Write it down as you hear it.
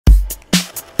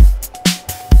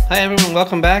Hi everyone,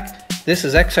 welcome back. This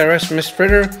is XRS Miss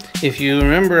Fritter. If you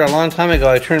remember, a long time ago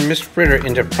I turned Miss Fritter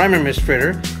into Primer Miss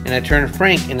Fritter, and I turned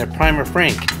Frank into Primer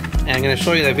Frank. And I'm going to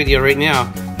show you that video right now.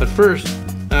 But first,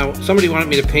 somebody wanted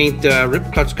me to paint Rip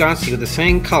Klockonski with the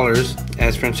same colors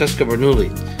as Francesco Bernoulli.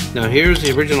 Now here's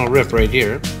the original Rip right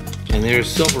here, and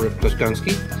there's Silver Rip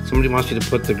Klockonski. Somebody wants you to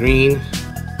put the green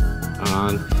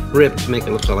on Rip to make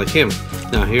it look like him.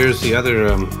 Now here's the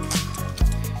other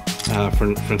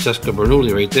Francesco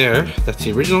Bernoulli right there. That's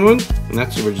the original one, and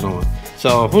that's the original one.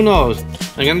 So who knows?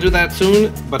 I'm gonna do that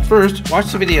soon, but first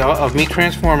watch the video of me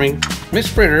transforming Miss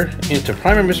Fritter into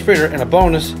Primer Miss Fritter and a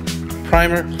bonus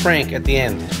Primer Frank at the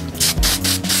end.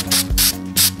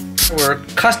 We're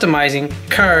customizing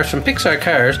cars from Pixar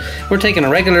Cars. We're taking a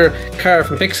regular car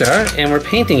from Pixar and we're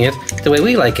painting it the way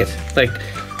we like it. Like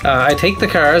I take the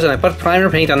cars and I put primer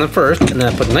paint on them first, and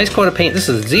then I put a nice coat of paint. This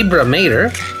is Zebra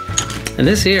Mater. And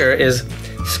this here is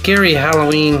Scary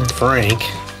Halloween Frank.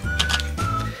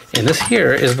 And this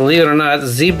here is, believe it or not,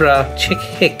 Zebra Chick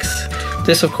Hicks.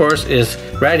 This, of course, is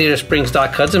Radiator Springs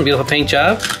Doc Hudson. Beautiful paint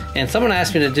job. And someone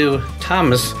asked me to do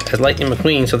Thomas as Lightning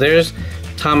McQueen. So there's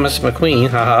Thomas McQueen,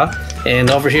 haha.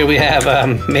 And over here we have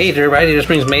Mater, Radiator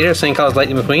Springs Mater, same color as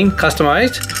Lightning McQueen,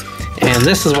 customized. And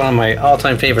this is one of my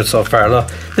all-time favorites so far. Look,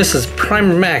 this is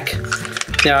Primer Mac.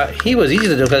 Now, he was easy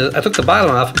to do because I took the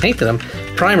bottom off and painted him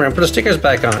primer and put the stickers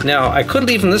back on. Now, I could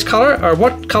leave him this color, or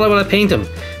what color would I paint him?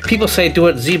 People say do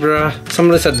it zebra.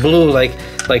 Somebody said blue, like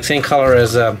same color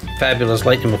as fabulous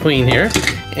Lightning McQueen here.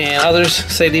 And others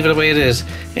say leave it the way it is.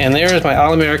 And there is my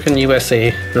All-American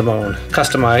USA Ramon.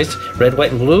 Customized, red,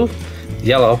 white, and blue.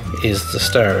 Yellow is the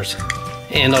stars.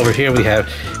 And over here we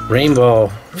have Rainbow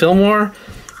Fillmore.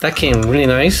 That came really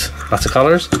nice, lots of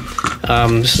colors.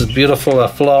 This is beautiful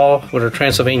Flo with her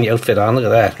Transylvania outfit on. Look at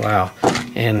that, wow.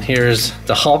 And here's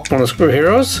the Hulk, one of the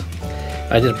superheroes.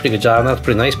 I did a pretty good job. That's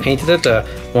pretty nice. Painted it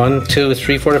 1, 2,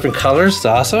 3, 4 different colors. It's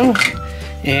awesome.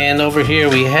 And over here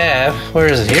we have, where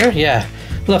is it here? Yeah,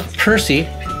 look, Percy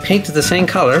painted the same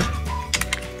color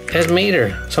as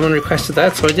Mater. Someone requested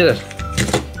that, so I did it.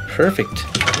 Perfect.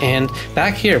 And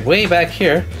back here, way back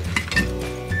here,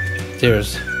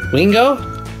 there's Wingo,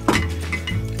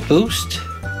 Boost,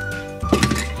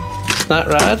 Snot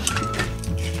Rod,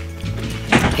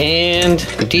 and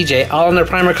DJ, all in their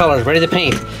primer colors, ready to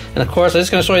paint. And of course, I'm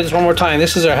just going to show you this one more time.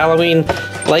 This is our Halloween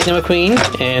Lightning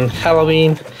McQueen and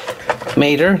Halloween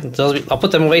Mater. I'll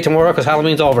put them away tomorrow because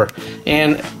Halloween's over.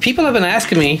 And people have been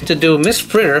asking me to do Miss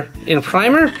Fritter in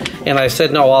primer, and I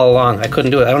said no all along. I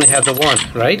couldn't do it. I only have the one,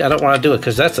 right? I don't want to do it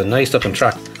because that's a nice looking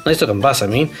truck. Nice looking bus, I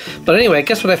mean. But anyway,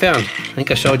 guess what I found? I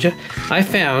think I showed you. I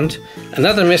found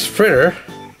another Miss Fritter,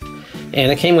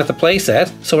 and it came with a play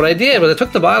set. So what I did was I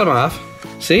took the bottom off.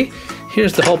 See?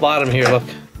 Here's the whole bottom here, look.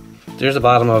 There's the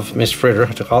bottom of Miss Fritter.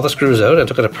 I took all the screws out, I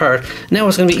took it apart. Now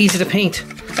it's going to be easy to paint.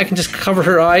 I can just cover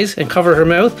her eyes and cover her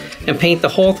mouth and paint the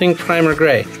whole thing primer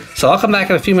gray. So I'll come back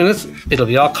in a few minutes. It'll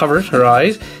be all covered, her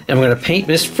eyes, and we're going to paint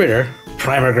Miss Fritter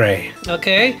primer gray.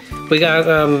 Okay, we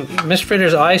got Miss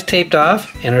Fritter's eyes taped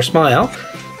off and her smile.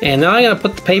 And now I'm going to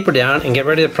put the paper down and get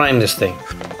ready to prime this thing.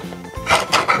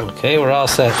 Okay, we're all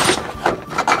set.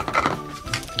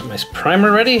 My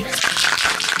primer ready?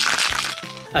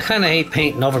 I kind of hate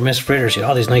painting over Miss Fritters. You know,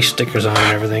 all these nice stickers on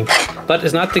and everything. But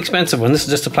it's not the expensive one. This is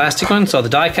just a plastic one, so the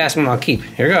die cast one I'll keep.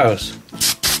 Here goes.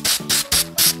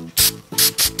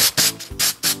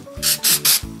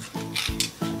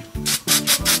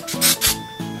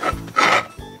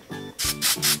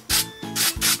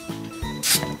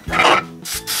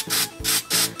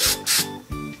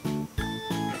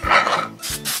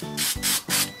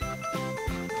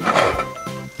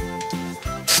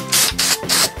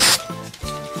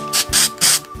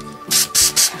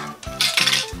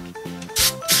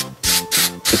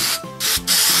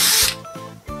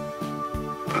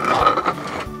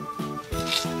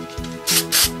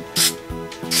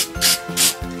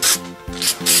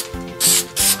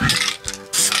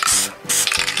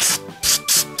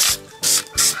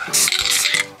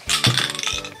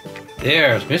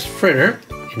 There's Miss Fritter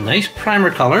in nice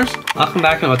primer colors. I'll come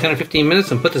back in about 10 or 15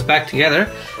 minutes and put this back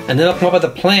together, and then I'll come up with a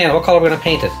plan what color we're going to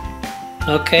paint it.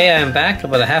 Okay, I'm back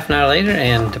about a half an hour later,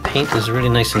 and the paint is really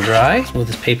nice and dry. Move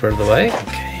this paper out of the way.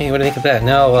 Okay, what do you think of that?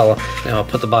 Now I'll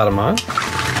put the bottom on.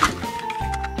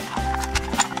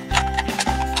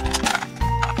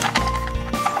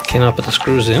 Okay, now I'll put the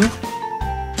screws in.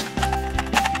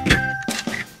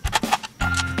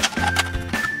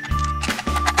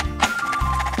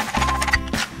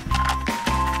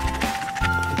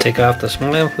 Take off the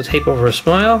smile, put tape over a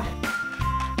smile.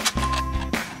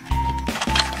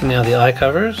 And now the eye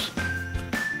covers.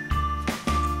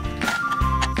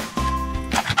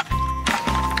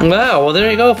 Wow, well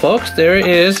there you go, folks. There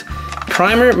is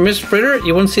Primer Miss Fritter.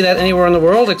 You wouldn't see that anywhere in the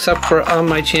world except for on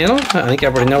my channel. I think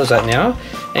everybody knows that now.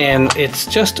 And it's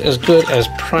just as good as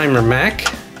Primer Mac.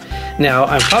 Now,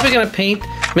 I'm probably going to paint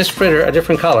Miss Fritter a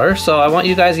different color, so I want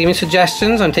you guys to give me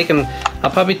suggestions.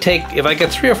 I'll probably take, if I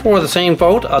get 3 or 4 of the same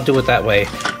vote, I'll do it that way.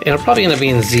 It'll probably end up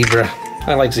being zebra.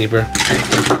 I like zebra.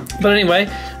 But anyway,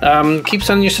 keep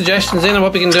sending your suggestions in on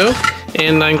what we can do.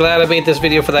 And I'm glad I made this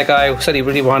video for that guy who said he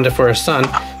really wanted it for his son.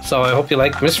 So I hope you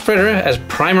like Miss Fritter as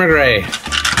Primer Gray.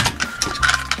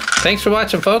 Thanks for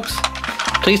watching, folks.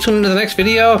 Please tune into the next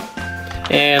video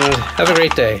and have a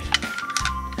great day.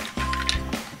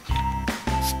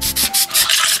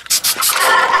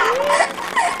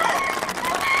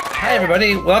 Hi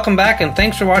everybody, welcome back and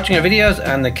thanks for watching our videos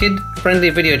on the kid-friendly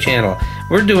video channel.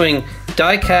 We're doing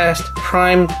die-cast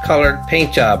prime colored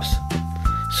paint jobs.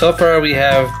 So far we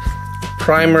have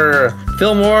Primer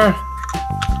Fillmore,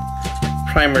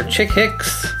 Primer Chick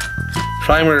Hicks,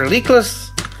 Primer Leakless,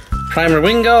 Primer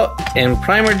Wingo, and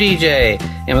Primer DJ.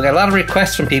 And we got a lot of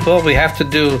requests from people. We have to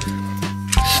do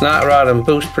Snot Rod and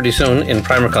Boost pretty soon in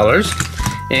primer colors.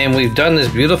 And we've done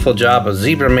this beautiful job of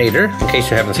Zebra Mater, in case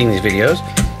you haven't seen these videos.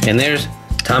 And there's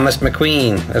Thomas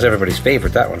McQueen. That's everybody's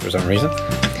favorite, that one for some reason.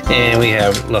 And we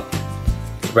have, look,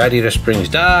 Radiator Springs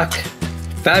Dock,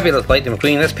 fabulous Lightning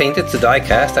McQueen. That's painted. It's a die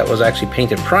cast. That was actually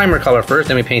painted primer color first,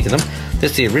 then we painted them.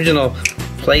 This is the original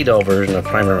Play-Doh version of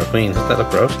Primer McQueen. Doesn't that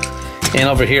look gross? And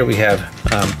over here we have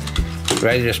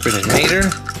Radiator Springs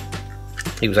Mater.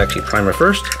 He was actually primer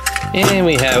first. And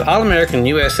we have All-American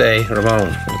USA Ramon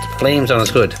with flames on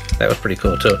his hood. That was pretty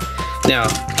cool too. Now,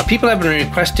 people have been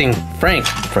requesting Frank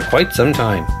for quite some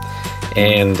time.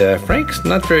 And Frank's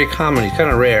not very common. He's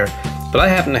kind of rare. But I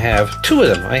happen to have 2 of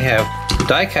them. I have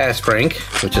die-cast Frank,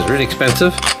 which is really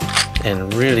expensive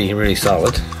and really, really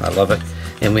solid. I love it.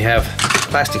 And we have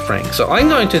plastic Frank. So I'm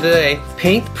going to today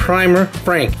paint Primer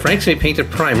Frank. Frank's going to be painted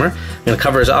primer. I'm going to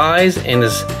cover his eyes and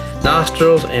his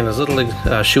nostrils and his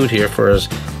little chute here for his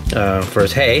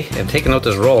hay, and taking out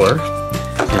this roller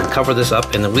and cover this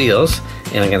up in the wheels.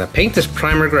 And I'm going to paint this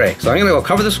Primer Gray. So I'm going to go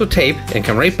cover this with tape and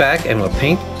come right back and we'll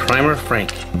paint Primer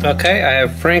Frank. Okay, I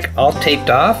have Frank all taped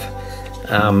off.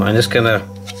 I'm just going to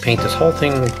paint this whole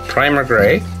thing Primer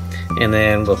Gray, and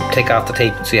then we'll take off the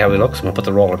tape and see how he looks, and we'll put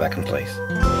the roller back in place.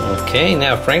 Okay,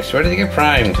 now Frank's ready to get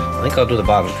primed. I think I'll do the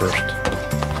bottom first.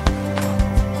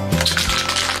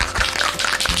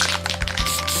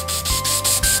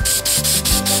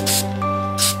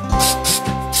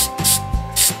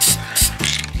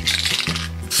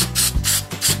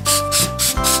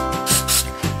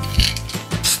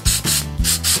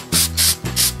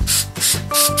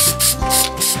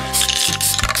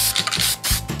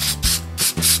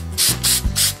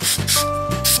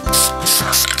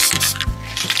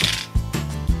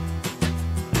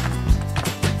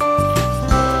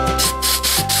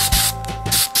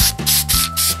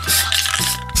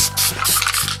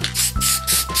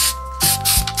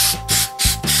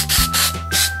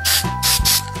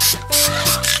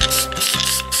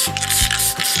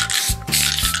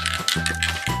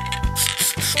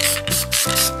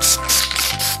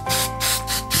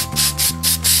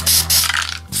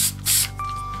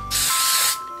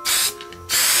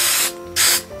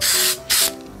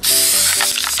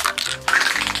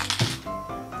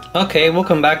 Okay, we'll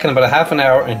come back in about a half an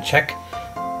hour and check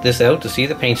this out to see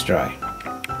the paint's dry.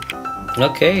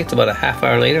 Okay, it's about a half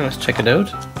hour later. Let's check it out.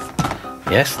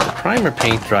 Yes, the primer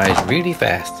paint dries really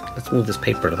fast. Let's move this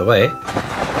paper out of the way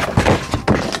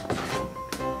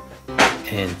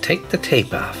and take the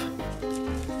tape off.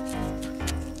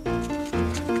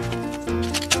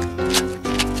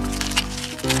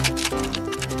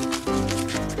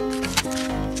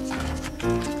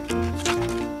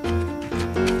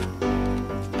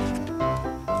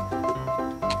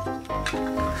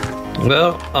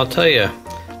 Well, I'll tell you,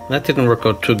 that didn't work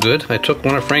out too good. I took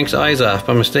one of Frank's eyes off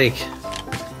by mistake.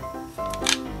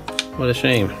 What a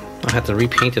shame. I had to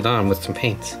repaint it on with some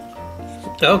paints.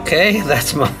 Okay,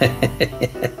 that's my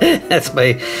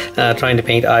trying to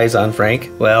paint eyes on Frank.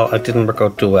 Well, it didn't work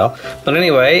out too well. But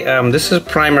anyway, this is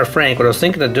Primer Frank. What I was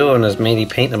thinking of doing is maybe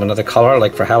paint him another color,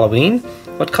 like for Halloween.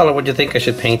 What color would you think I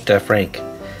should paint Frank?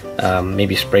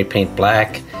 Maybe spray paint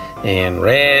black and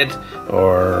red,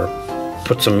 or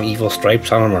put some evil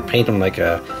stripes on him, or paint him like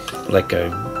a I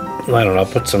don't know,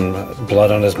 put some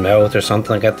blood on his mouth or something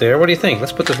like that there. What do you think?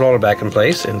 Let's put this roller back in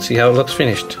place and see how it looks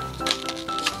finished.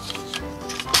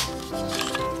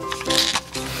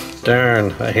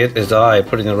 Darn, I hit his eye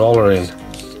putting the roller in.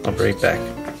 I'll be right back.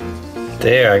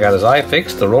 There, I got his eye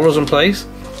fixed, the roller's in place,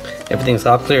 everything's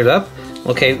all cleared up.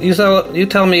 Okay, you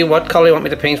tell me what color you want me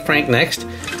to paint Frank next,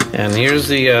 And here's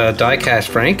the die cast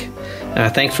Frank.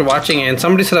 Thanks for watching, and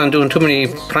somebody said I'm doing too many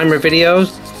primer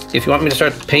videos. If you want me to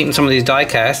start painting some of these die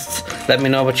casts, let me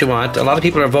know what you want. A lot of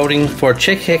people are voting for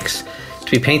Chick Hicks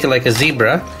to be painted like a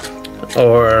zebra,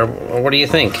 or what do you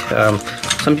think?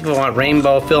 Some people want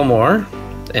Rainbow Fillmore,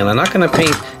 and I'm not going to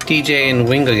paint DJ and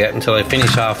Wingo yet until I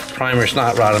finish off Primer,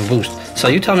 Snot Rod, and Boost. So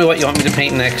you tell me what you want me to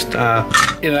paint next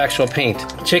in actual paint.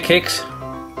 Chick Hicks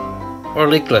or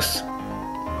Leakless,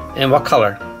 and what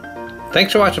color?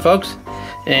 Thanks for watching, folks,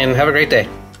 and have a great day.